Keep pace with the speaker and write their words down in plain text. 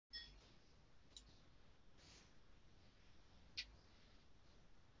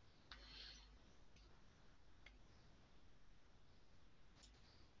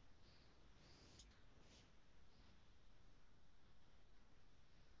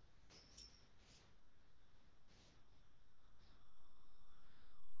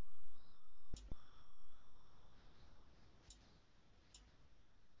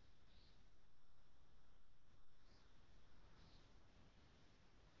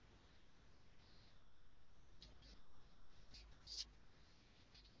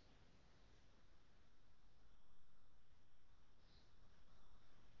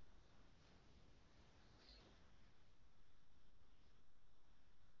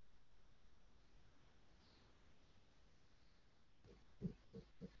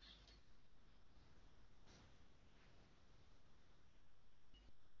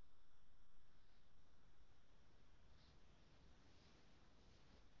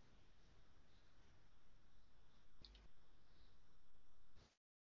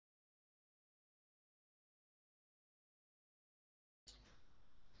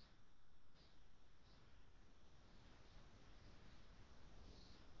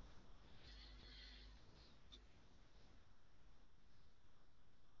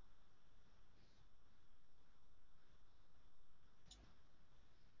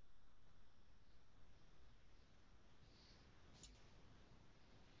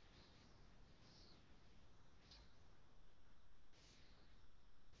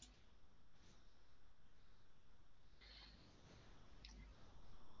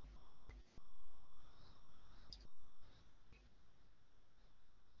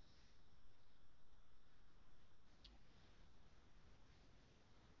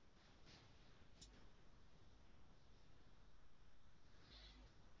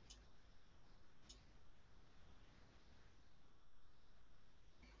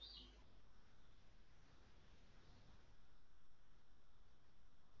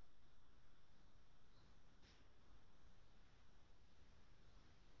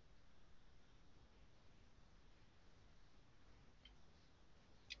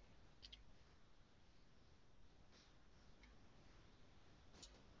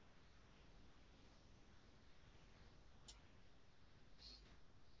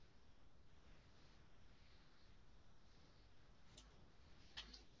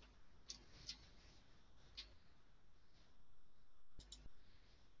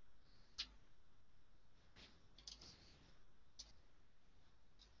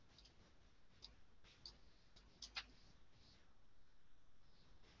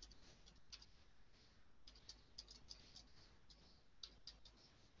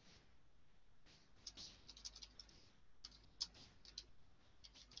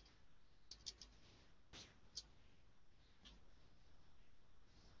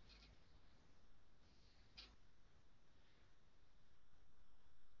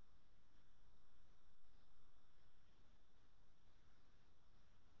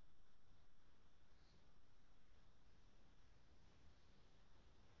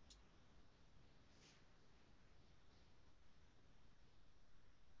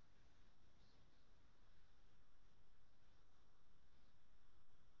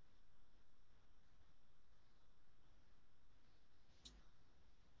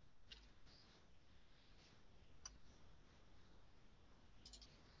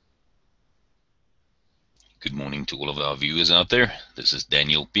Good morning to all of our viewers out there. This is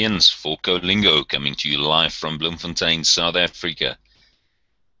Daniel Piens for Colingo coming to you live from Bloemfontein, South Africa.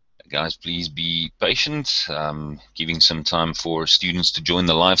 Guys, please be patient, giving some time for students to join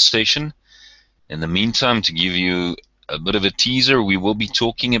the live session. In the meantime, to give you a bit of a teaser, we will be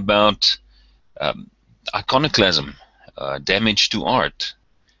talking about iconoclasm, damage to art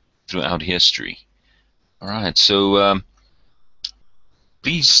throughout history. All right, so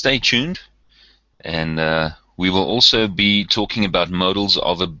please stay tuned, and we will also be talking about modals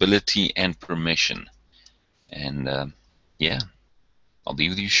of ability and permission. And yeah, I'll be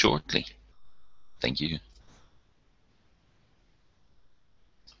with you shortly. Thank you.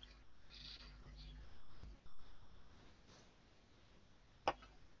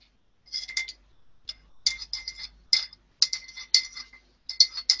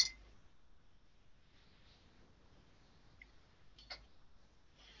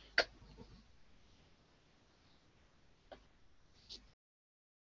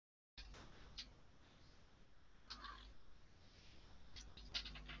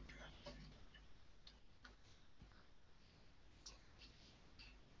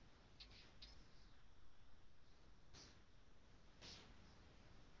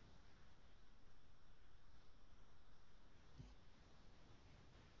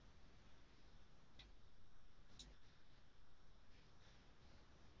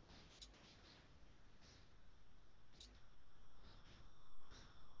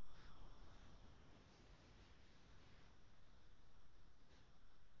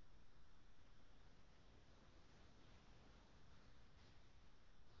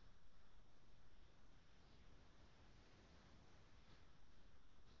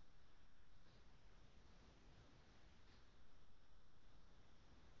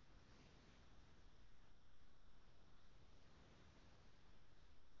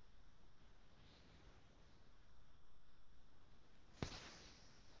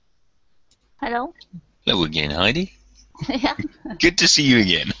 Hello? Hello again, Heidi. Yeah. Good to see you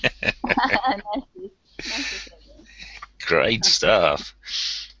again. Nice to see you. Great stuff.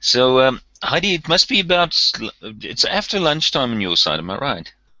 So, Heidi, it must be about, it's after lunchtime on your side, am I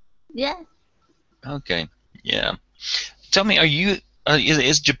right? Yeah. Okay, yeah. Tell me,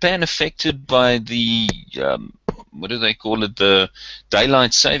 is Japan affected by the, what do they call it, the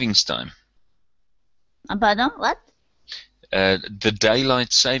daylight savings time? Pardon? What? The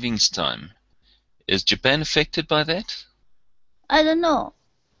daylight savings time. Is Japan affected by that? I don't know.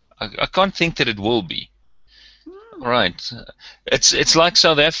 I can't think that it will be. All right. It's like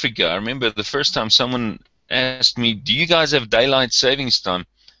South Africa. I remember the first time someone asked me, "Do you guys have daylight savings time?"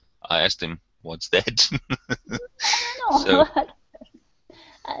 I asked him, "What's that?" I don't know. So,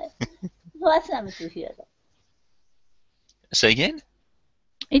 First time to hear that. say again?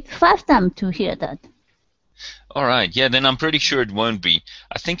 It's first time to hear that. All right. Yeah, then I'm pretty sure it won't be.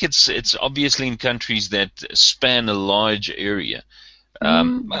 I think it's obviously in countries that span a large area.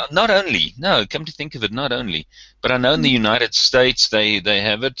 Well, not only, no, come to think of it, not only, but I know in the United States they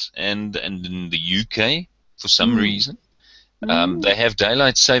have it, and in the UK for some reason they have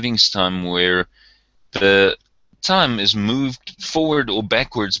daylight savings time where the time is moved forward or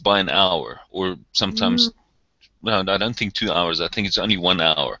backwards by an hour, or sometimes, no, I don't think 2 hours. I think it's only 1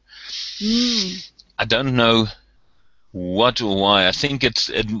 hour. I don't know what or why. I think it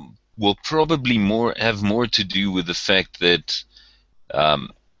will probably have more to do with the fact that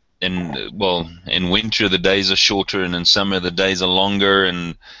in winter the days are shorter, and in summer the days are longer,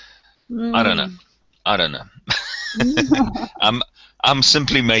 and I don't know. I'm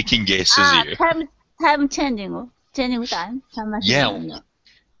simply making guesses here. Time changing time. Yeah.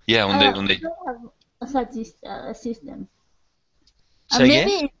 When they we don't have such system. say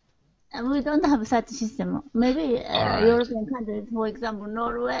maybe again? we don't have such system. Maybe right. European countries, for example,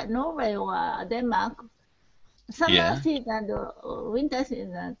 Norway or Denmark, summer season and winter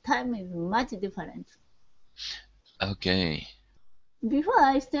season time is much different. Okay. Before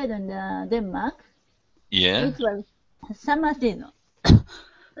I stayed in Denmark, it was summer season.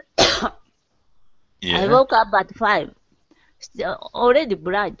 I woke up at 5, already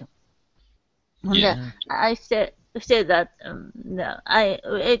bright. And I said that I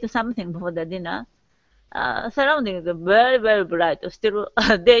ate something for the dinner. Surroundings are very, very bright, still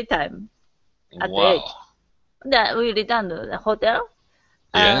daytime at 8. Then we returned to the hotel.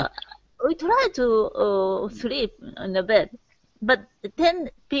 We tried to sleep in the bed, but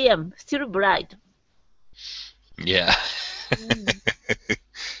 10 p.m. still bright. Yeah.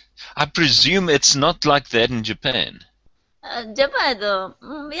 I presume it's not like that in Japan. Japan,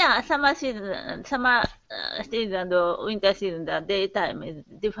 summer season and winter season, the daytime is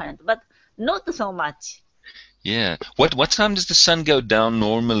different, but not so much. Yeah. What time does the sun go down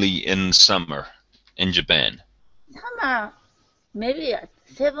normally in summer in Japan? Summer, maybe at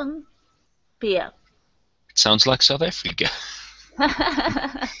 7 p.m. It sounds like South Africa.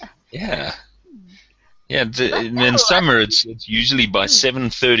 Yeah. Yeah. But In now, summer, it's usually by mm,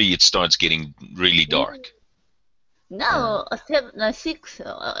 7:30 it starts getting really mm, dark. Uh, now 6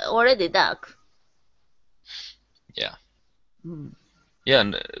 already dark. yeah. Mm. Yeah.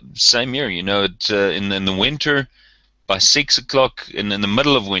 And same here. In the winter by 6 o'clock, in the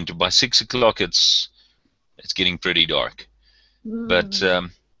middle of winter by 6 o'clock, it's getting pretty dark. But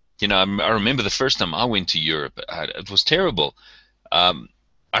Mm. I remember the first time I went to Europe. It was terrible. Um,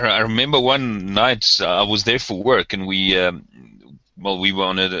 I remember one night I was there for work, and we were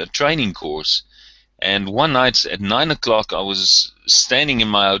on a training course. And one night at 9 o'clock, I was standing in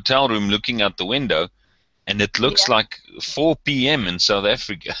my hotel room looking out the window, and it looks Yeah. like 4 p.m. in South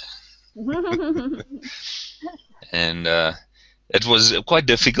Africa, and it was quite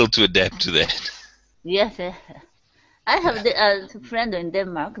difficult to adapt to that. Yes, I Yeah, have a friend in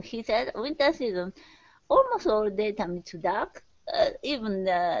Denmark. He said winter season almost all daytime it's dark. Even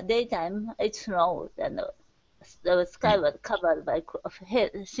daytime it's snow and the sky was covered by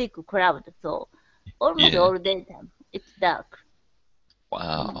thick cloud. So almost yeah. all daytime it's dark.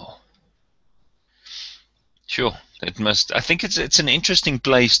 Mm. Wow. Sure. It must. I think it's an interesting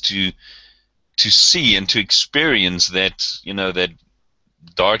place to see and to experience that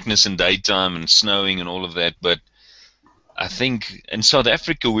darkness in daytime and snowing and all of that. But I think in South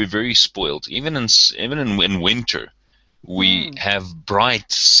Africa we're very spoiled. Even in winter, we Mm. have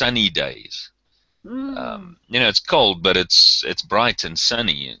bright sunny days. Mm. It's cold, but it's bright and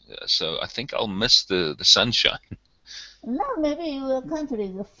sunny. So I think I'll miss the sunshine. Now maybe your country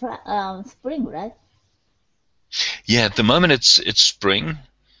is spring, right? Yeah, at the moment it's spring.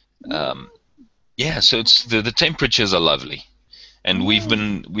 Um, Mm. yeah, so it's the temperatures are lovely, and we've Mm.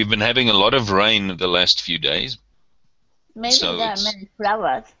 been we've been having a lot of rain the last few days. Maybe So there are it's many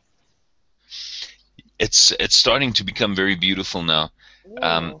flowers. it's it's starting to become very beautiful now.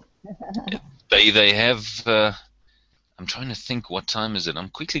 Um, Oh. they have. I'm trying to think what time is it. I'm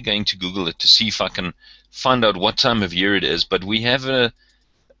quickly going to Google it to see if I can find out what time of year it is. But we have a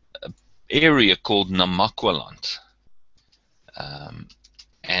area called Namakwaland, um,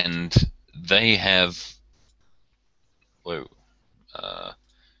 and they have whoa, uh,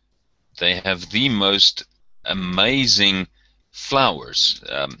 they have the most amazing flowers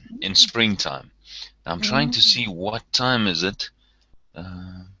in springtime. Now, I'm trying to Mm. see what time is it.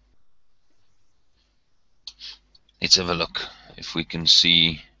 Uh, let's have a look if we can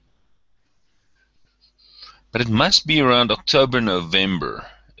see. But it must be around October, November,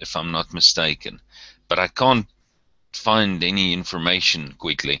 if I'm not mistaken. But I can't find any information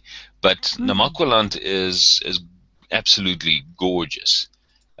quickly. But Mm. Namakwaland is absolutely gorgeous.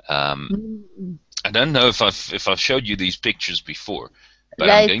 Um, Mm. I don't know if I've showed you these pictures before, but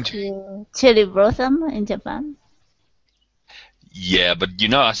I'm Like going to. cherry blossom in Japan. Yeah, but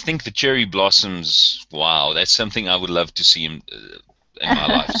I think the cherry blossoms. Wow, that's something I would love to see in my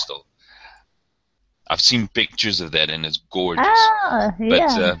life still. I've seen pictures of that, and it's gorgeous. Ah,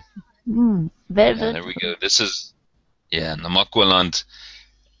 But yeah. Very yeah, there we beautiful. go. This is Namakwaland,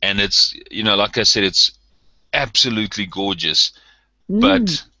 and it's like I said, it's absolutely gorgeous. Mm.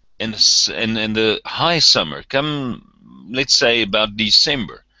 But in the high summer, come let's say about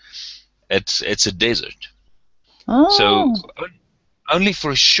December, it's a desert. So Oh, only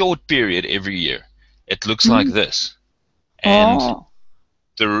for a short period every year, it looks like mm. this, and Oh,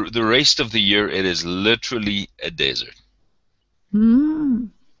 the rest of the year it is literally a desert. mm.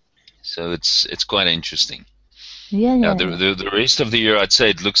 So it's quite interesting. Yeah, Yeah, yeah, the, yeah. the the rest of the year I'd say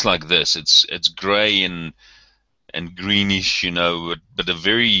it looks like this. It's gray and greenish, but a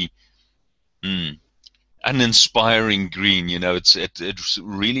very mm, uninspiring green. It's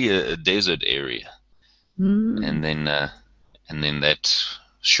really a desert area, Mm. and then that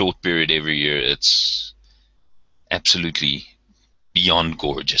short period every year, it's absolutely beyond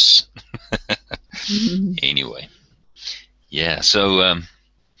gorgeous. Mm. Anyway, yeah. So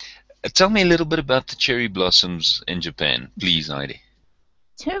tell me a little bit about the cherry blossoms in Japan, please, Heidi.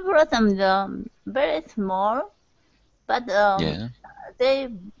 Cherry blossoms very small, but Yeah, they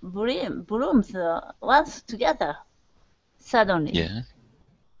blooms once together suddenly. yeah.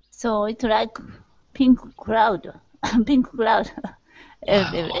 So it's like pink cloud, pink cloud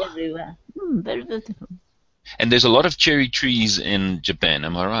Wow. everywhere. Very beautiful. And there's a lot of cherry trees in Japan,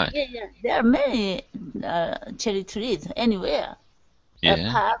 am I right? Yeah, yeah. There are many cherry trees anywhere, a Yeah.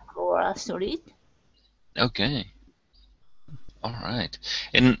 park or a street. Okay. All right.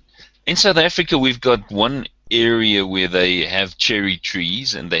 In South Africa, we've got one. area where they have cherry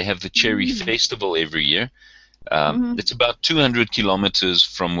trees and they have the cherry festival every year. It's about 200 kilometers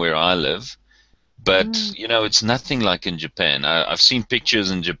from where I live, but it's nothing like in Japan. I've seen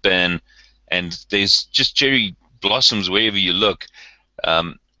pictures in Japan, and there's just cherry blossoms wherever you look.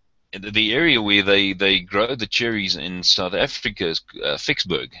 The area where they grow the cherries in South Africa is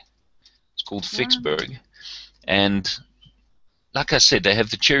Vicksburg. It's called Vicksburg, and like I said, they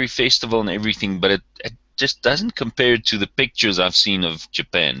have the cherry festival and everything, but it just doesn't compare to the pictures I've seen of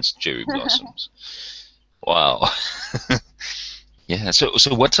Japan's cherry blossoms. Wow. Yeah. So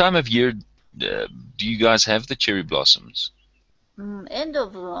what time of year do you guys have the cherry blossoms? End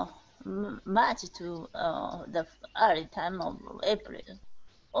of March to the early time of April.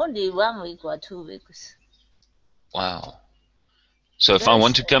 Only 1 week or 2 weeks. Wow. So if I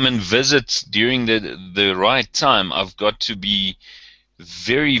want to come and visit during the right time, I've got to be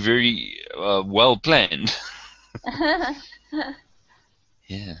very, very well planned.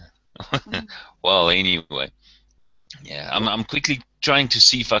 Yeah. Well, anyway. Yeah, I'm quickly trying to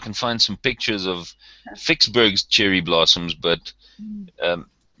see if I can find some pictures of Vicksburg's cherry blossoms, but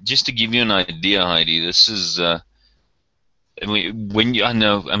just to give you an idea, Heidi, this is when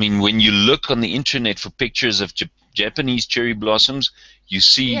you look on the internet for pictures of Japanese cherry blossoms, you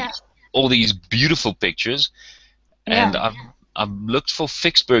see all these beautiful pictures, and I've looked for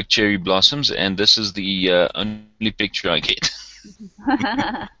Vicksburg cherry blossoms, and this is the only picture I get.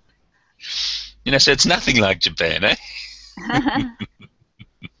 So it's nothing like Japan, eh?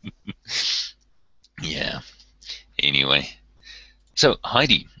 Yeah. Anyway, so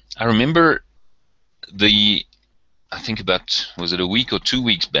Heidi, I remember I think was it a week or 2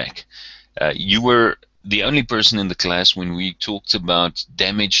 weeks back, you were the only person in the class when we talked about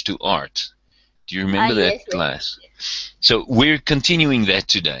damage to art. Do you remember that class? Yes. So we're continuing that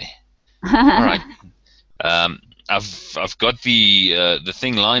today. All right. I've got the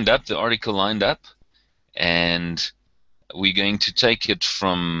thing lined up, the article lined up, and we're going to take it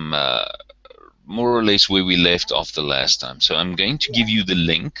from more or less where we left off the last time. So I'm going to give you the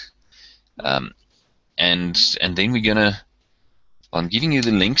link, and then we're gonna. I'm giving you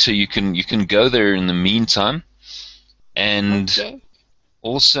the link so you can go there in the meantime, and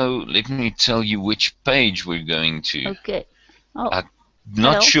also let me tell you which page we're going to. Okay. Oh. I'm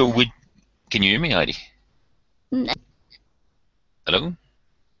not sure which. Can you hear me, Heidi? Hello?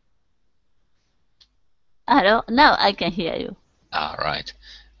 Hello? Now I can hear you. All right.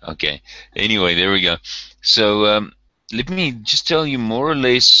 Okay. Anyway, there we go. So let me just tell you more or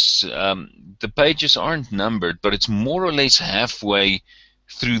less, the pages aren't numbered, but it's more or less halfway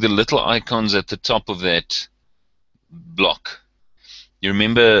through the little icons at the top of that block. You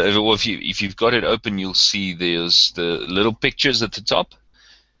remember, if you've got it open, you'll see there's the little pictures at the top.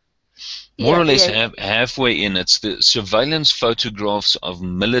 More or less halfway in, it's the surveillance photographs of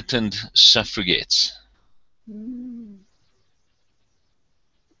militant suffragettes.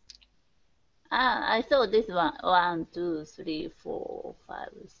 I saw this one. 1, 2, 3, 4, 5,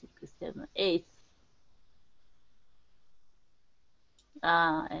 6, 7, 8.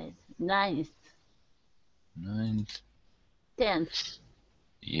 9th. 10th.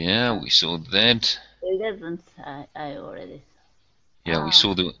 Yeah, we saw that. 11th, I already saw. Yeah, we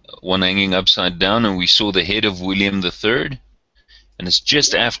saw the one hanging upside down, and we saw the head of William III, and it's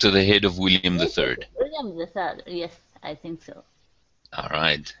just after the head of William III. William III, yes, I think so. All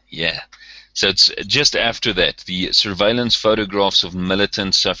right, yeah. So it's just after that, the surveillance photographs of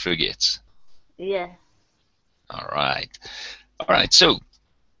militant suffragettes. Yeah. All right. All right, so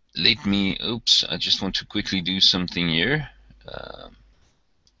let me, oops, I just want to quickly do something here.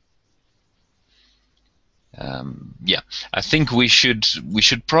 Yeah, I think we should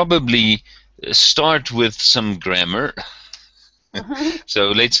probably start with some grammar.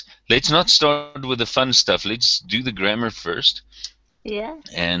 So let's not start with the fun stuff. Let's do the grammar first. Yeah.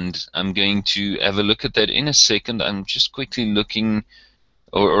 And I'm going to have a look at that in a second. I'm just quickly looking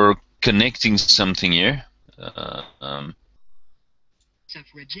or connecting something here.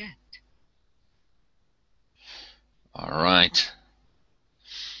 Suffragette. All right.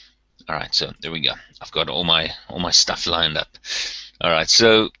 All right, so there we go. I've got all my stuff lined up. All right,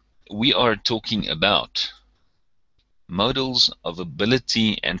 so we are talking about modals of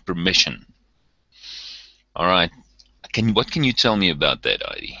ability and permission. All right. What can you tell me about that,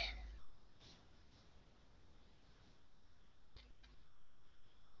 Heidi?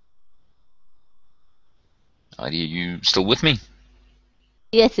 Heidi, are you still with me?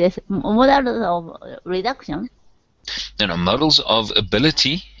 Yes, yes. Modals of reduction. No, modals of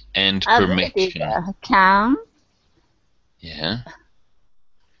ability and permission. Can. Yeah.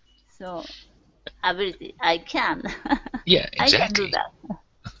 So, ability. I can. Yeah, I can do exactly.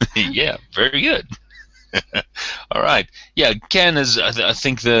 that. Yeah, very good. All right. Yeah, can is, I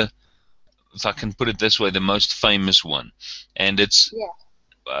think, the, if I can put it this way, the most famous one. And it's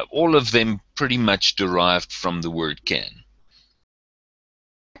Yeah. all of them pretty much derived from the word can.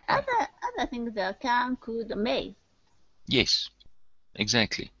 Other things are can, could, may. Yes,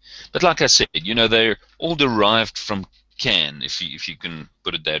 exactly. But like I said, they're all derived from can, if you can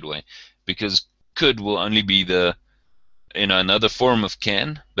put it that way, because could will only be the, another form of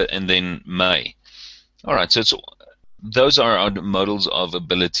can, and then may. All right, so those are our modals of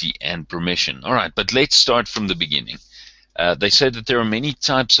ability and permission. All right, but let's start from the beginning. They say that there are many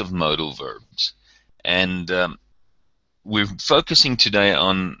types of modal verbs, and we're focusing today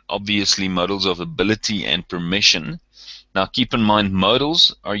on, obviously, modals of ability and permission. Now, keep in mind,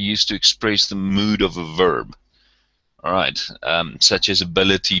 modals are used to express the mood of a verb, all right, such as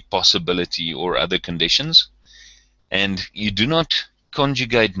ability, possibility, or other conditions. And you do not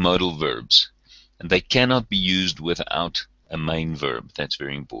conjugate modal verbs, and they cannot be used without a main verb. That's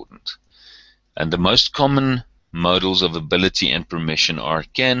very important. And the most common modals of ability and permission are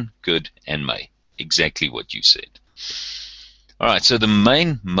can, could, and may. Exactly what you said. All right, so the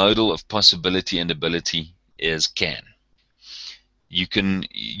main modal of possibility and ability is can. You can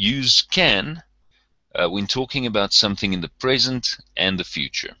use can when talking about something in the present and the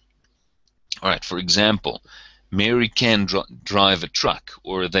future. All right, for example, Mary can drive a truck,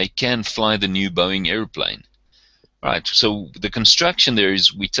 or they can fly the new Boeing airplane. All right, so the construction there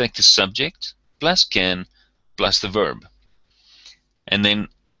is we take the subject plus can plus the verb. And then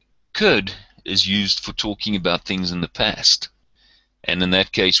could is used for talking about things in the past. And in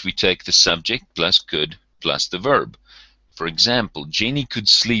that case, we take the subject plus could plus the verb. For example, Jenny could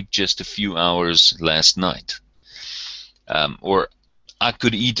sleep just a few hours last night. Or I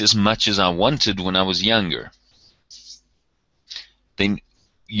could eat as much as I wanted when I was younger. Then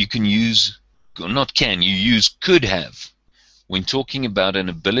you can use, not can, you use could have when talking about an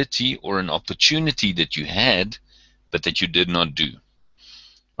ability or an opportunity that you had, but that you did not do.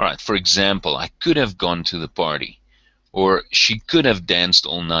 All right, for example, I could have gone to the party, or she could have danced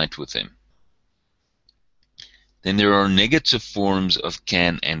all night with him. Then there are negative forms of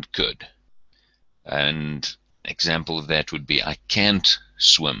can and could. And example of that would be I can't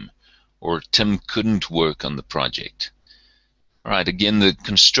swim, or Tim couldn't work on the project. All right, again, the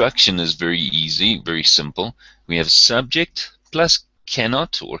construction is very easy, very simple. We have subject plus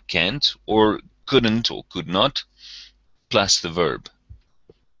cannot or can't, or couldn't or could not, plus the verb.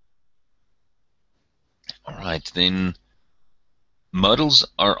 All right, then modals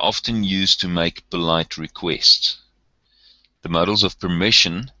are often used to make polite requests. The modals of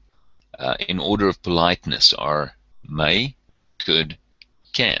permission, in order of politeness, are may, could,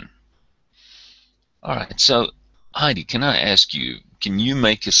 can. All right, so Heidi, can I ask you, can you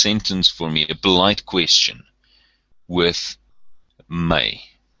make a sentence for me, a polite question, with may?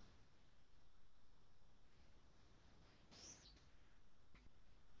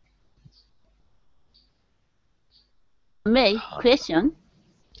 May question.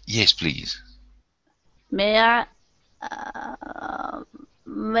 Yes, please. May I uh,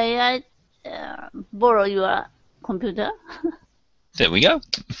 may I borrow your computer? There we go.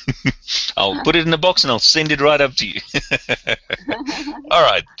 I'll put it in a box and I'll send it right up to you. All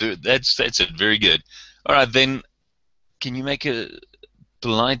right, that's it. Very good. All right, then, can you make a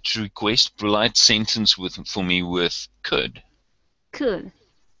polite request, polite sentence for me with could? Could.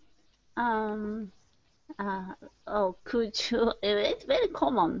 Um. Oh, could you? It's very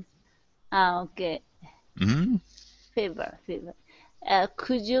common. Okay. Mm-hmm. Favor.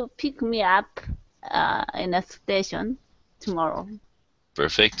 Could you pick me up in a station tomorrow?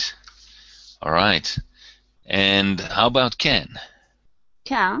 Perfect. All right. And how about can?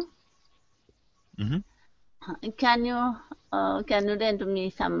 Can Mm-hmm. can you lend me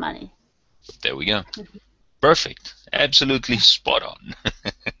some money? There we go. Perfect. Absolutely spot on.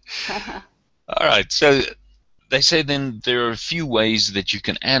 All right. So they say then there are a few ways that you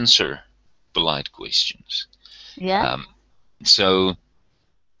can answer polite questions. Yeah. So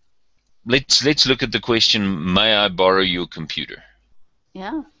let's look at the question, may I borrow your computer?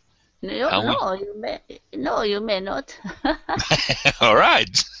 Yeah. How would No, you may not. All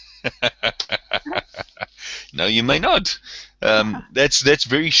right. No, you may not. That's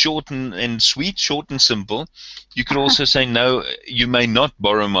very short and sweet, short and simple. You could also say, no, you may not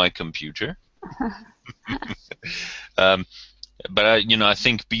borrow my computer. um, but I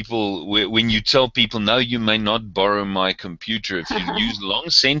think people, when you tell people, no, you may not borrow my computer, if you use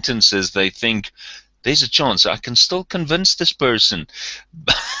long sentences, they think there's a chance I can still convince this person.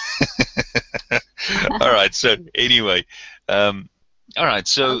 All right. So anyway, all right.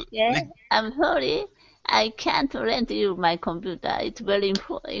 So Okay, I'm sorry. I can't rent you my computer. It's very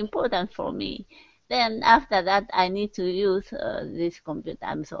important for me. Then after that, I need to use this computer.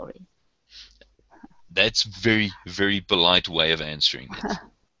 I'm sorry. that's very, very polite way of answering it.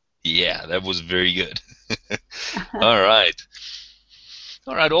 Yeah, that was very good. All right.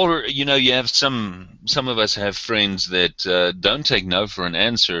 All right. Or you have some of us have friends that don't take no for an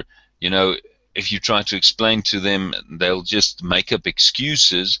answer. You know, if you try to explain to them, they'll just make up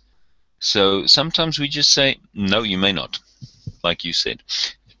excuses. So sometimes we just say, no, you may not, like you said.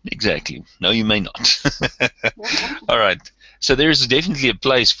 Exactly. No, you may not. All right. So there is definitely a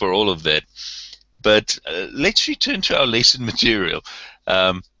place for all of that. But let's return to our lesson material.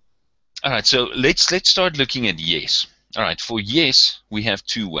 All right. So let's start looking at yes. All right. For yes, we have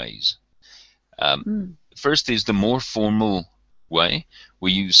two ways. First is the more formal way,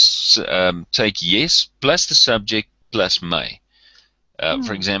 where you take yes plus the subject plus may.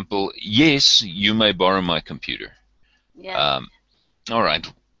 For example, yes, you may borrow my computer. Yeah. All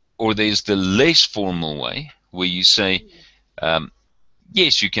right. Or there's the less formal way where you say,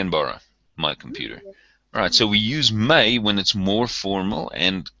 yes, you can borrow my computer. All right. So we use may when it's more formal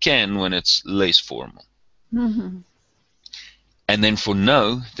and can when it's less formal. Mm-hmm. And then for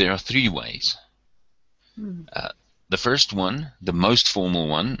no, there are three ways. The first one, the most formal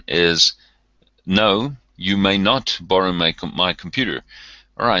one, is no, you may not borrow my computer.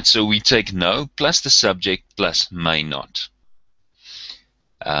 All right. So we take no plus the subject plus may not.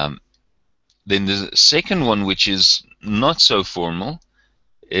 Then the second one, which is not so formal,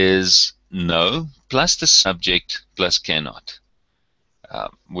 is no plus the subject plus cannot.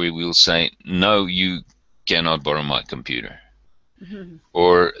 Where we'll say, no, you cannot borrow my computer.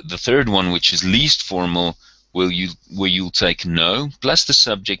 Or the third one, which is least formal, where you'll take no plus the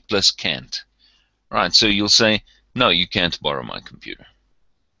subject plus can't. Right, so you'll say, no, you can't borrow my computer.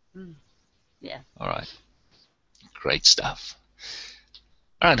 Yeah. All right, great stuff.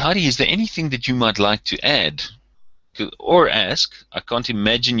 All right, Heidi, is there anything that you might like to add or ask? I can't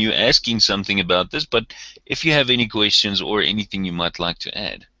imagine you asking something about this, but if you have any questions or anything you might like to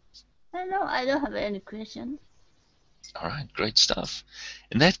add. No, I don't have any questions. All right, great stuff.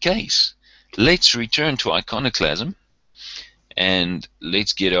 In that case, let's return to iconoclasm and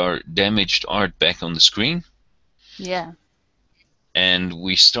let's get our damaged art back on the screen. Yeah. And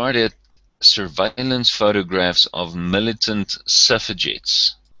we started surveillance photographs of militant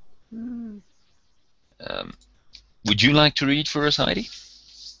suffragettes. Would you like to read for us, Heidi?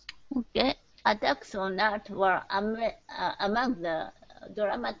 Okay. Attacks on art were among the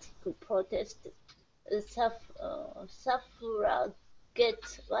dramatic protest. Suffragette,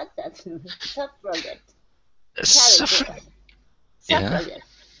 what that mean? Suffragette. Suffragette.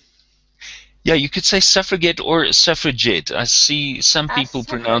 Yeah, you could say suffragette or suffragette. I see some people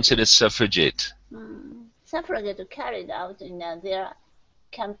pronounce it as suffragette. Suffragette carried out in their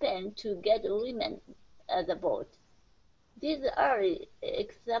campaign to get women the vote. These early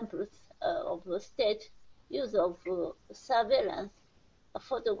examples of state use of surveillance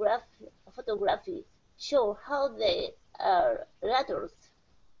photography show how the latter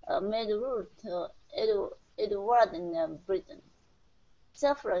made rule to Edward in Britain.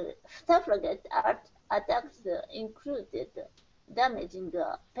 Suffragette art attacks included damaging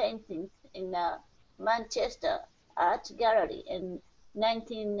paintings in a Manchester Art Gallery in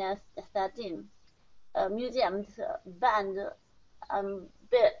 1913. Museums banned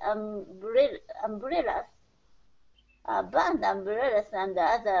umbrellas and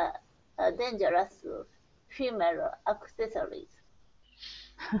other dangerous female accessories.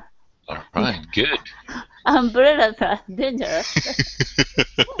 All right, good. Umbrellas are dangerous.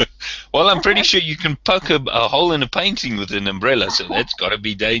 Well, I'm pretty sure you can poke a hole in a painting with an umbrella, so that's got to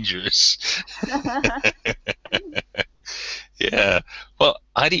be dangerous. Yeah. Well,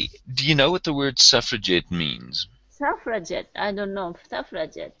 Heidi, do you know what the word suffragette means? Suffragette? I don't know.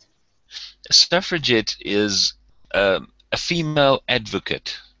 Suffragette. A suffragette is a female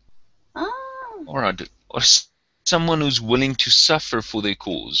advocate. Oh. Or someone who's willing to suffer for their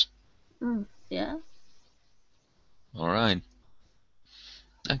cause. Yeah. All right.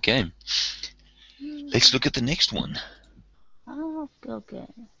 Okay. Let's look at the next one. Oh, okay.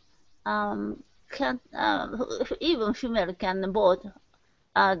 Can even female can vote?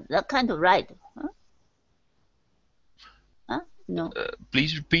 That kind of right? No.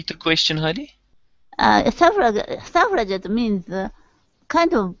 Please repeat the question, Heidi. Suffragette means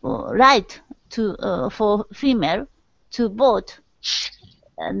kind of right to for female to vote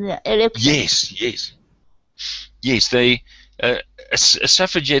in the election. Yes. They a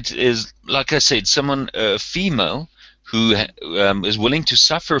suffragette is, like I said, someone, a female who is willing to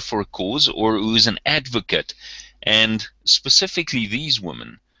suffer for a cause, or who is an advocate. And specifically, these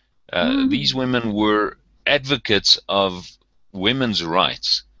women were advocates of women's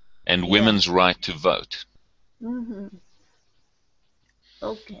rights and Yeah. women's right to vote. Mm-hmm.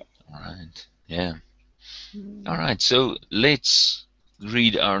 Okay. All right. Yeah. All Mm. right. So let's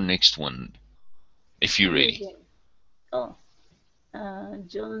read our next one, if you're Henry ready. James. Oh,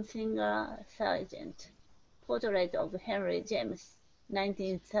 John Singer Sargent. Portrait of Henry James,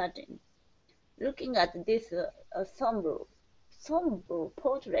 1913. Looking at this somber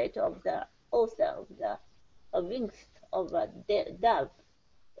portrait of the author of the Wings of a Dove,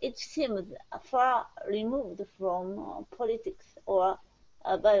 it seems far removed from politics or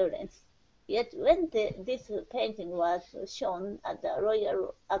violence. Yet when this painting was shown at the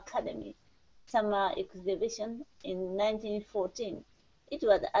Royal Academy Summer Exhibition in 1914, it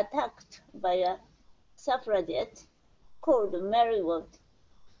was attacked by a suffragette called Mary Wood.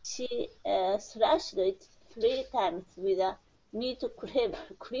 She slashed it 3 times with a meat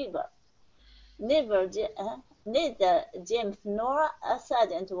cleaver. Never, neither James nor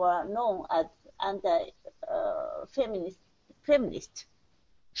Sargent were known as anti-feminist.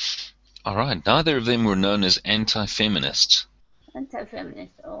 All right. Neither of them were known as anti-feminists.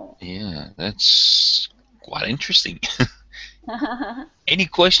 Anti-feminist. Oh. Yeah, that's quite interesting. Any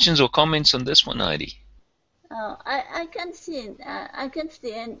questions or comments on this one, Heidi? I can't see. I can't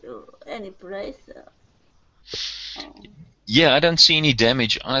see any place. Oh. Yeah, I don't see any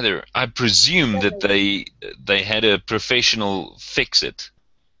damage either. I presume that they had a professional fix it.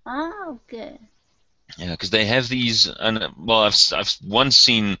 Ah, okay. Yeah, because they have these. Well, I've once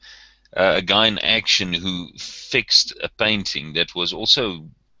seen a guy in action who fixed a painting that was also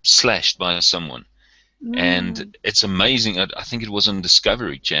slashed by someone, and Mm. it's amazing. I think it was on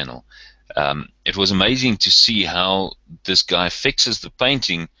Discovery Channel. It was amazing to see how this guy fixes the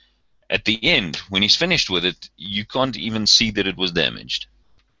painting. At the end, when he's finished with it, you can't even see that it was damaged.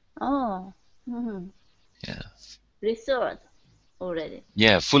 Oh. Mm-hmm. Yeah, Restored already.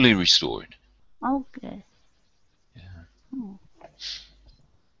 yeah, fully restored. Okay. Yeah. Oh.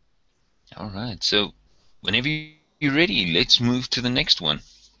 All right. So, whenever you're ready, let's move to the next one.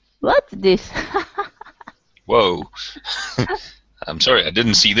 What's this? Whoa. I'm sorry, I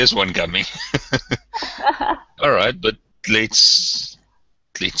didn't see this one coming. All right, but let's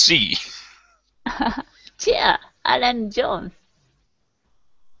see. Chair, Alan Jones.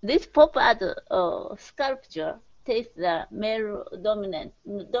 This pop art sculpture takes the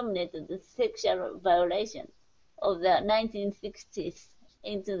male-dominated sexual violation of the 1960s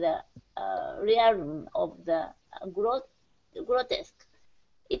into the realm of the grotesque.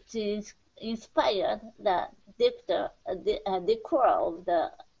 It is inspired the decor of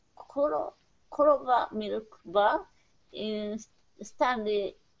the Clover Milk Bar in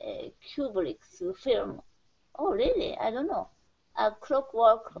Stanley Kubrick's film. Oh, really? I don't know. A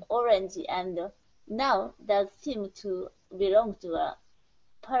Clockwork Orange, and now that seem to belong to a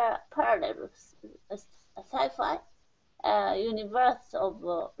parallel sci-fi universe of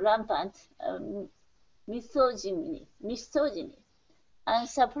rampant misogyny.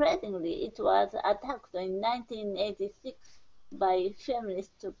 Unsurprisingly, it was attacked in 1986 by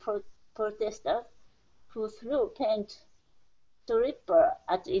feminist protesters who threw paint stripper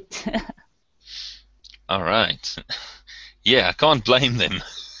at it. All right. Yeah, I can't blame them,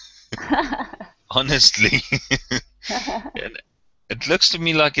 honestly. And it looks to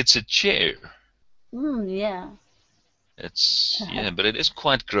me like it's a chair. Yeah. But it is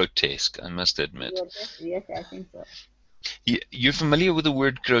quite grotesque, I must admit. Yes, I think so. You're familiar with the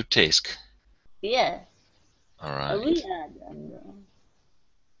word grotesque? Yeah. All right. Weird and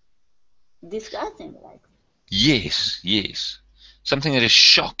disgusting, like. Yes, yes. Something that is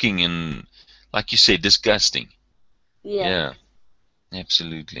shocking and, like you said, disgusting. Yeah. Yeah,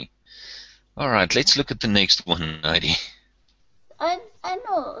 absolutely. All right, let's look at the next one, Heidi. I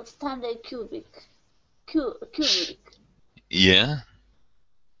know Stanley Kubrick. Yeah,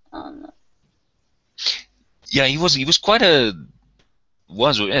 Um, yeah. He was quite a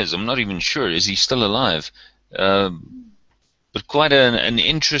was or is. I'm not even sure. Is he still alive? But quite an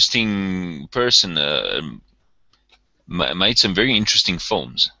interesting person. Made some very interesting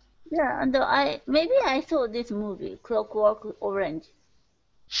films. yeah, and maybe I saw this movie, Clockwork Orange,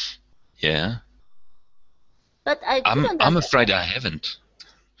 Yeah. but I I'm couldn't I'm understand. afraid I haven't.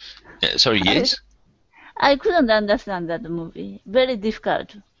 Sorry. Yes. I couldn't understand that movie. Very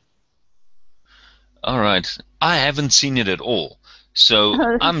difficult. All right. I haven't seen it at all. So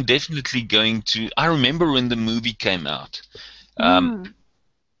I'm definitely going to. I remember when the movie came out. Mm.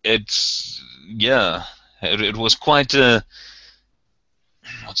 It's yeah, it was quite a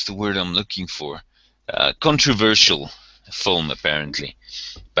what's the word I'm looking for? Controversial film apparently,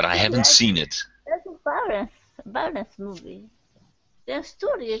 but I It's haven't seen it. like a balance movie. The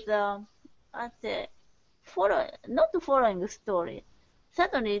story is at the not following story.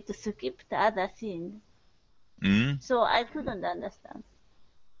 Suddenly it skipped the other scene, Mm? so I couldn't understand.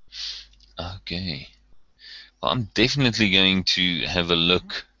 Okay. Well, I'm definitely going to have a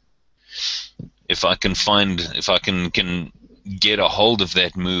look if I can find if I can get a hold of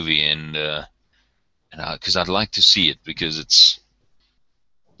that movie and because I'd like to see it because it's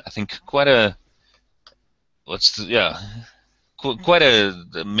I think quite a what's the yeah quite a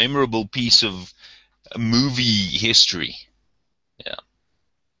memorable piece of movie history. Yeah.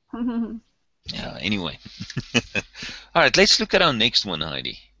 Yeah. Anyway, all right. Let's look at our next one,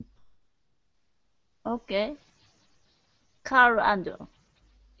 Heidi. Okay. Carl Andrew,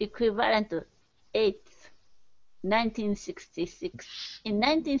 equivalent to 8th, 1966. In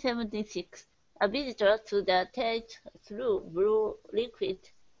 1976, a visitor to the Tate threw blue liquid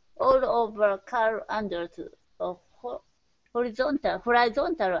all over Carl Andrew's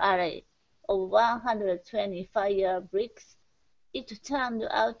horizontal array of 120 fire bricks. It turned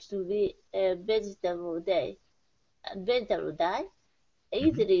out to be a vegetable dye, Mm-hmm.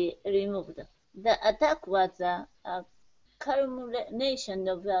 easily removed. The attack was a culmination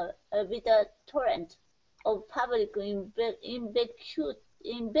of a bitter torrent of public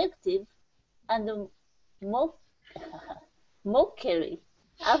invective and mock mockery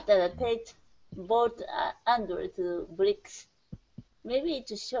after the Tate bought hundreds of bricks. Maybe it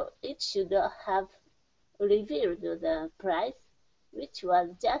should have revealed the price, which was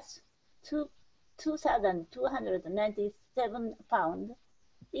just £2,297,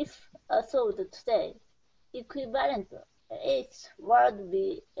 if sold today. Equivalent its would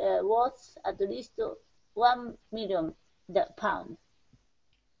be worth at least £1 million.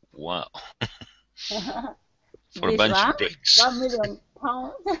 Wow. For a This bunch one, of bricks. £1 million.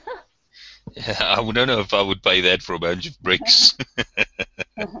 I don't know if I would pay that for a bunch of bricks.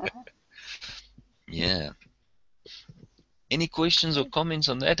 Yeah. Any questions or comments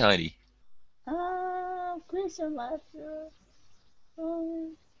on that, Heidi? Question mark.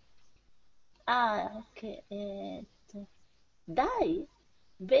 Um, okay. Dye,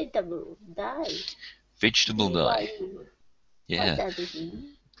 vegetable dye. Vegetable dye. DYE. What Yeah. does it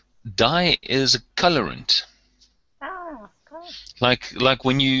mean? Dye is a colorant. God. Like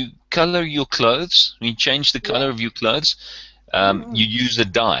when you color your clothes, when you change the color Yes. of your clothes, you Mm-hmm. use a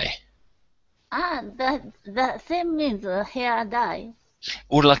dye. That same means hair dye.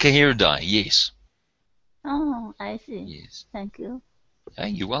 Or like a hair dye, yes. Oh, I see. Yes. Thank you. Hey,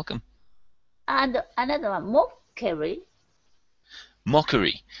 you're welcome. And another one, mockery.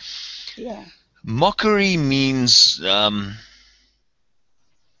 Mockery. Yeah. Mockery means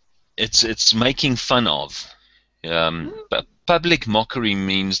it's making fun of. But public mockery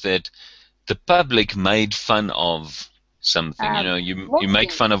means that the public made fun of something. You know, you make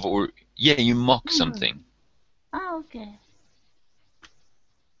Mocking. fun of or yeah, you mock Mm. something. Okay.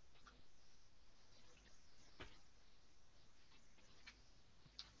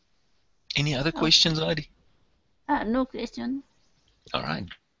 Any other Okay. questions, Heidi? No question. All right,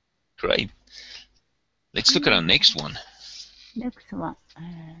 great. Let's look at our Hmm. next one. Next one.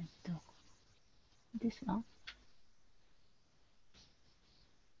 This one.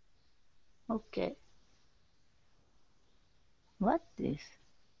 Okay. What is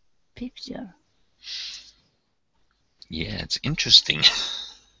picture? Yeah, it's interesting.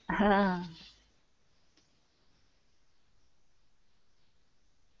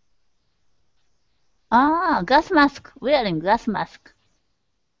 Gas mask. Wearing gas mask.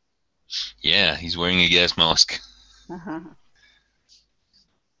 Yeah, he's wearing a gas mask.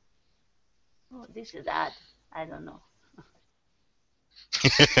 Oh, this is odd. I don't know.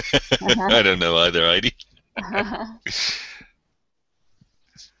 I don't know either, Heidi.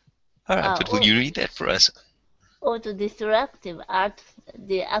 All right, but will Oh, you read that for us? auto-destructive art,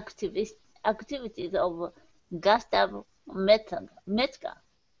 the activities of Gustav Metzger.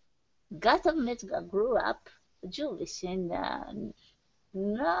 Gustav Metzger grew up Jewish in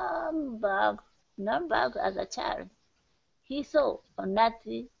Nuremberg, Nuremberg as a child. He saw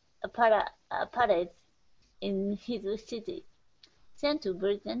Nazi parades in his city. Sent to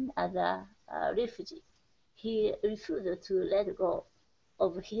Britain as a refugee, he refused to let go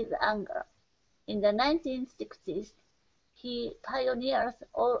of his anger. In the 1960s, he pioneered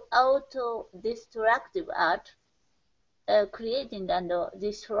auto-destructive art, creating and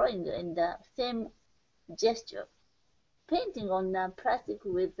destroying in the same gesture. painting on plastic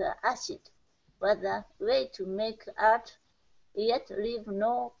with acid was a way to make art yet leave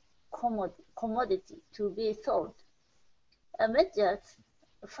no commodity to be sold. Major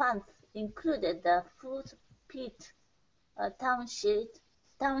funds included the food pit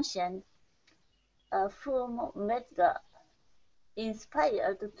Townshend, whom Medgar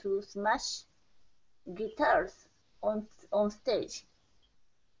inspired to smash guitars on stage.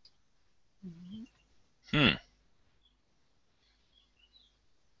 Hmm.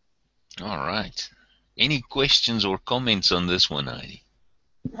 All right. Any questions or comments on this one, Heidi?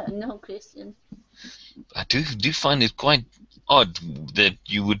 No question. I do find it quite odd that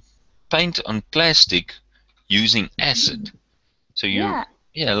you would paint on plastic using acid. So Yeah,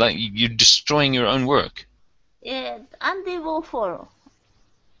 like you're destroying your own work. yes, Andy Warhol.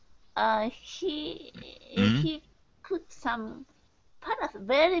 Hmm? He put some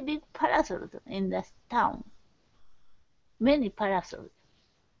very big parasols in the town. Many parasols.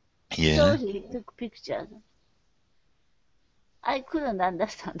 So Yeah. he took pictures. I couldn't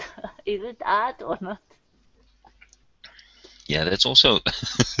understand. Is it art or not? Yeah, that's also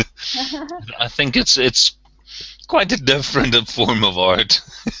I think it's quite a different form of art.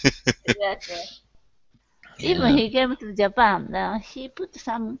 Yes, yes. Even Yeah. he came to Japan. He put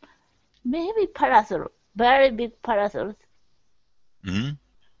some maybe parasol, very big parasols. Hmm?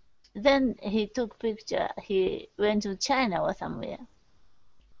 Then he took picture. He went to China or somewhere.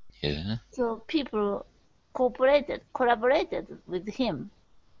 Yeah. So people collaborated with him.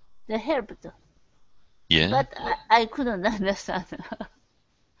 They helped, Yeah. but I couldn't understand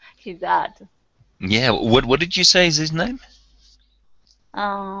his art. Yeah. What did you say is his name?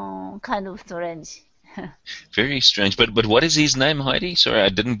 Kind of strange. Very strange. But what is his name, Heidi? Sorry, I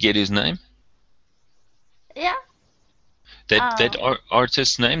didn't get his name. Yeah. That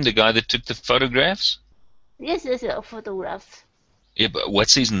artist's name, the guy that took the photographs? Yes, yes, photographs. Yeah, but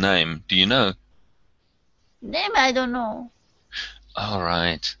what's his name? Do you know? Name I don't know. All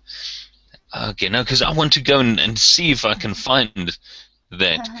right. Okay, no, because I want to go and see if I can find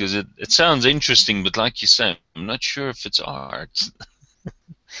that, because it sounds interesting, but like you say, I'm not sure if it's art.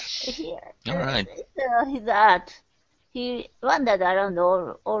 Here, All right. his art. He wandered around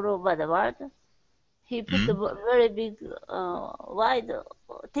all over the world. He put a Mm? very big, wide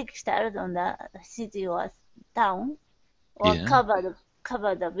textiles on the city or town, or Yeah.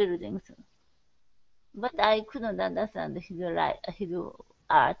 covered the buildings. But I couldn't understand his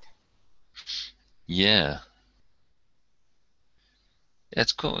art. Yeah.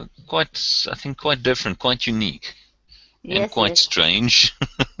 That's quite, I think, quite different, quite unique, and Yes, quite yes. strange.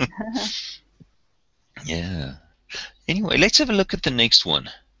 Yeah. Anyway, let's have a look at the next one.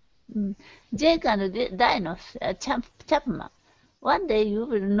 Jake and Dinos, Chapman. One day you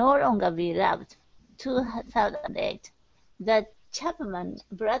will no longer be loved. 2008. The Chapman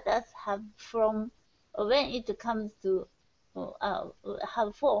brothers when it comes to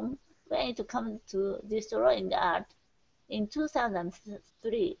have form when it comes to destroying art. In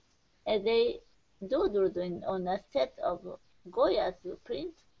 2003, they doodled on a set of Goya's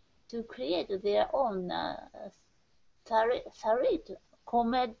prints to create their own Sarit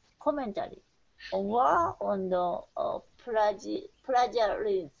commentary on war on the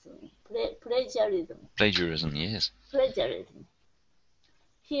Plagiarism, yes. plagiarism.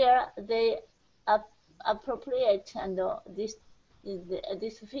 Here they appropriate and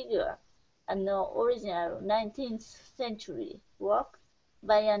this figure an original 19th century work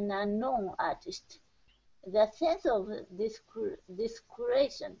by an unknown artist. The sense of this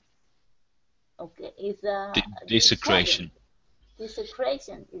creation, okay, is disturbing. Desecration. This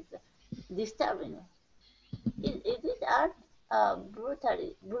creation is disturbing. Is it art,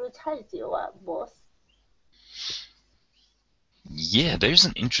 brutality, or both? Yeah, there's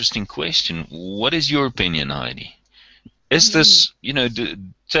an interesting question. What is your opinion, Heidi? Is this,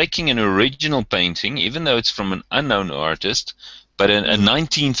 taking an original painting, even though it's from an unknown artist, but a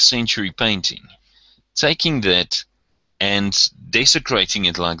 19th century painting, taking that and desecrating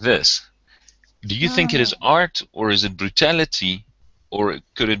it like this? Do you think it is art, or is it brutality, or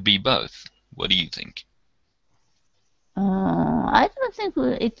could it be both? What do you think? I don't think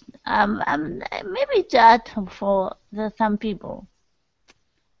it. Maybe it's art for some people,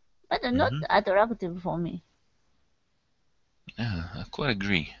 but not Hmm. attractive for me. Yeah, I quite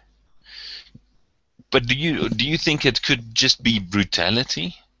agree. But do you think it could just be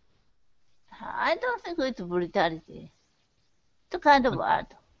brutality? I don't think it's brutality. It's a kind of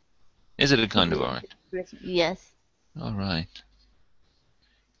art. Is it a kind of art? Expression. Yes. All right.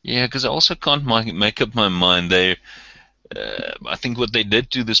 Yeah, because I also can't make up my mind there. I think what they did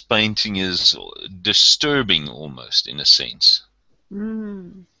to this painting is disturbing almost, in a sense.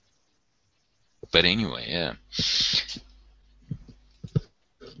 Mm. But anyway, yeah.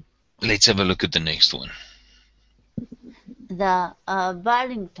 Let's have a look at the next one. The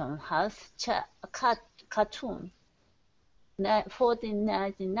Burlington House cartoon,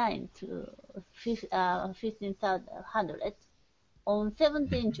 1499 to 1500. On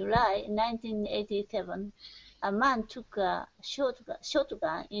 17 July 1987, a man took a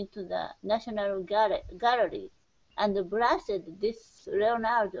shotgun into the National Gallery and blasted this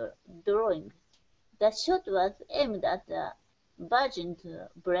Leonardo drawing. The shot was aimed at the virgin's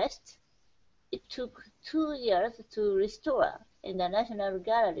breast. It took 2 years to restore in the National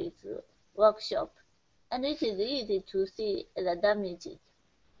Gallery's workshop, and it is easy to see the damages,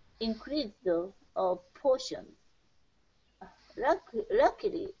 increased portion.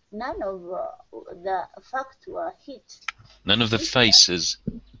 Luckily, none of the facts were hit. None of the faces.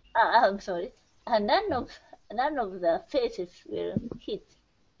 I'm sorry. None of the faces were hit.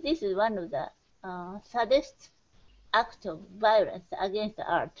 This is one of the saddest acts of violence against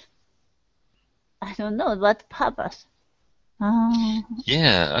art. I don't know what purpose.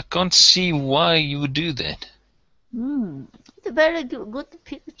 Yeah, I can't see why you would do that. It's a very good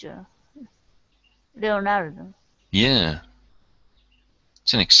picture, Leonardo. Yeah.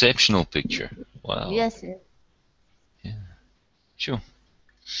 It's an exceptional picture. Wow. Yes. Yeah. Sure.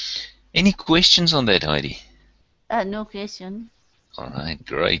 Any questions on that, Heidi? No question. All right,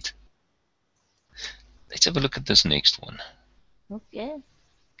 great. Let's have a look at this next one. Okay.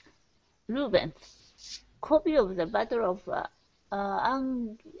 Rubens, copy of the Battle of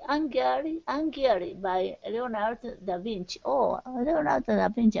Anghiari by Leonardo da Vinci. Oh, Leonardo da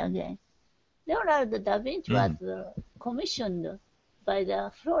Vinci again. Leonardo da Vinci was commissioned by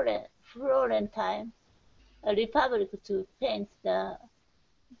the Florentine Republic to paint the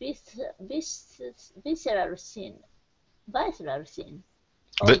visceral scene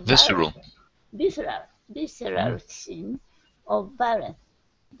of Visceral. Visceral scene of violence.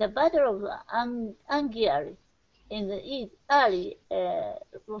 The Battle of Anghiari in the early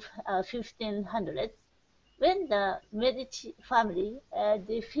 1500s, when the Medici family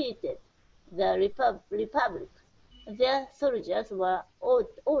defeated the Republic, their soldiers were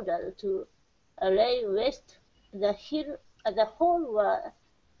ordered to lay waste the hall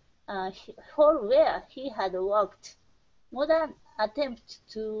where he had worked. Modern attempts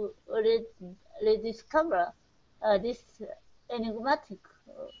to rediscover this enigmatic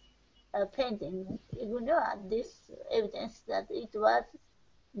painting ignore this evidence that it was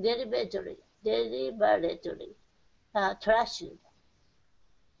deliberately trashed.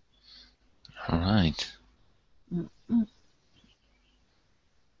 All right.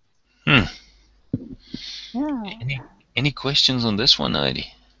 Yeah. Any questions on this one,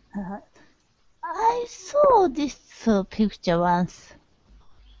 Heidi? I saw this picture once.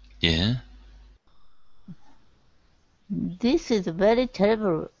 Yeah. This is very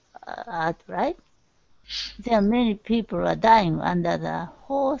terrible art, right? There are many people are dying under the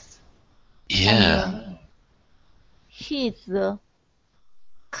horse. Yeah. And, he's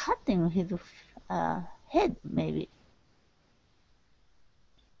cutting his head, maybe.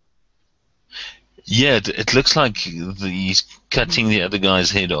 Yeah, it looks like he's cutting the other guy's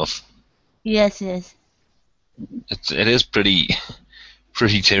head off. Yes. It is pretty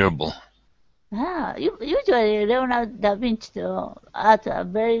terrible. Usually Leonardo da Vinci art are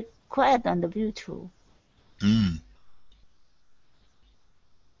very quiet and beautiful.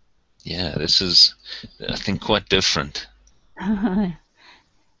 Yeah, this is, I think, quite different.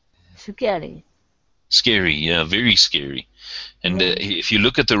 Scary. Scary, yeah, very scary. And if you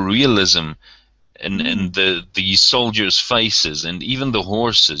look at the realism and the soldiers' faces and even the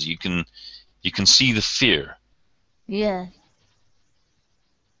horses, you can see the fear. Yeah.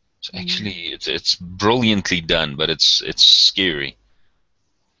 So actually, it's brilliantly done, but it's scary.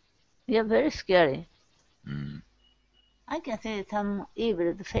 Yeah, very scary. I can see some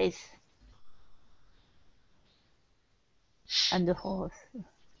evil face and the horse.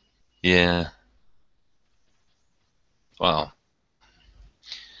 Yeah. Wow.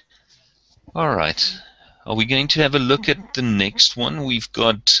 All right. Are we going to have a look at the next one? We've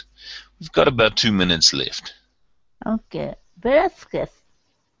got about 2 minutes left. Okay. Velasquez,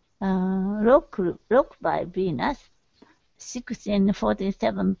 Rock by Venus,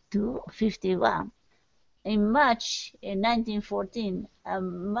 1647 to 51. In March 1914,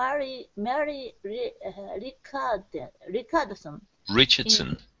 Mary Richardson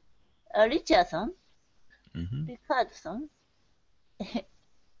Richardson. Richardson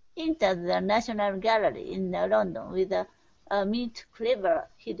entered the National Gallery in London with a meet clever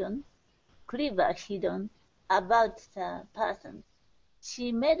hidden about the person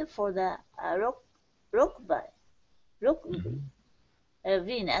she made for the Rockby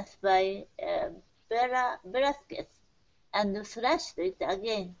Venus by Velasquez and slashed it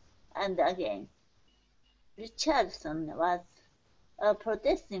again and again. Richardson was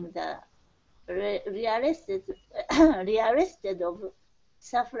protesting the rearrested of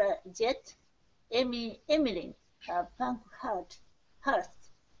suffragette Emmeline Pankhurst.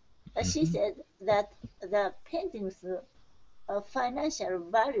 She said that the painting's financial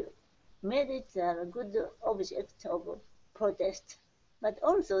value made it a good object of protest, but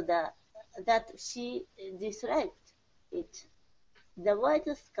also that she disliked it. The white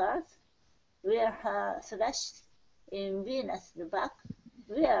scars where her slashes in Venus' back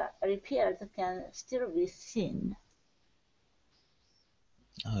where repairs can still be seen.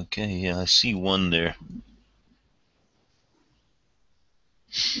 Okay, yeah, I see one there.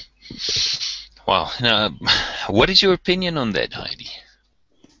 Wow. Now, what is your opinion on that, Heidi?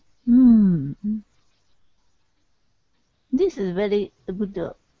 This is very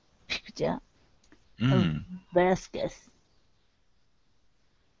good picture of Velasquez.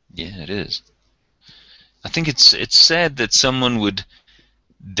 Yeah, it is. I think it's sad that someone would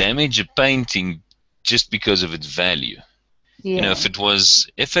damage a painting just because of its value. Yeah. You know, if it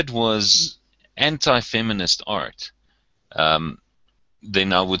was anti-feminist art,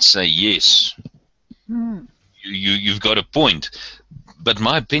 then I would say yes. You've got a point. But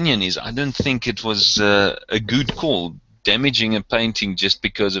my opinion is I don't think it was a good call damaging a painting just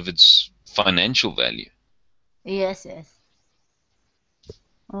because of its financial value. Yes, yes.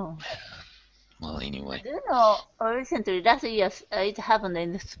 Oh. Well, anyway. Do you know, recently, last year, it happened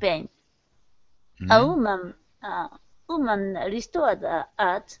in Spain. A woman restored the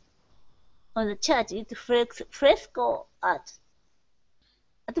art on the church. It's fresco art.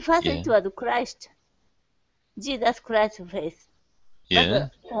 At first, it was Christ, Jesus Christ's face. Yeah.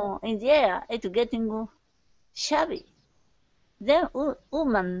 But in the air, it's getting shabby. Then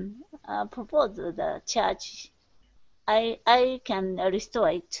woman proposed to the church, I can restore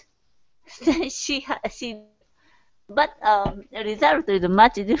it. But the result is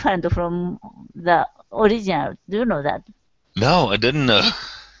much different from the original. Do you know that? No, I didn't know.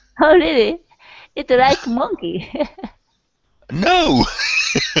 Oh, really? It's like monkey. No.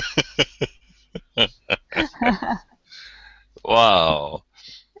 Wow.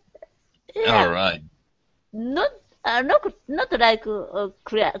 Yeah. All right. Not like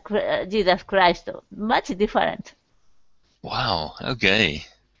Jesus Christ. Much different. Wow. Okay.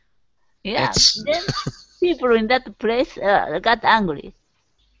 Yeah. Then people in that place got angry,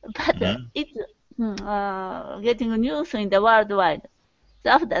 but it's getting news in the worldwide. So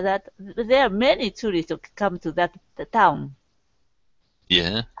after that, there are many tourists who come to that town.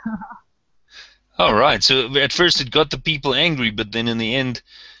 Yeah. All right. So at first it got the people angry, but then in the end,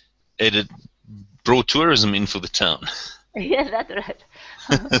 it brought tourism in for the town. Yeah, that's right.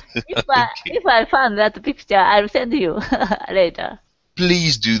 If I find that picture, I'll send you later.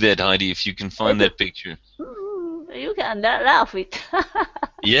 Please do that, Heidi, if you can find that picture. You can laugh it.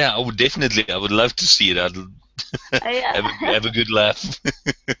 Yeah, I would definitely. I would love to see it. I'd have a good laugh.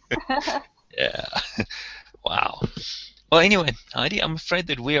 Yeah. Wow. Well, anyway, Heidi, I'm afraid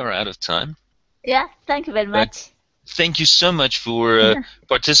that we are out of time. Yeah, thank you very much. Thank you so much for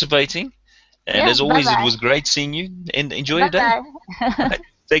participating. And as always, it was great seeing you. And enjoy your day. Right.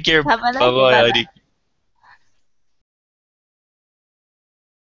 Take care. Bye-bye, Heidi.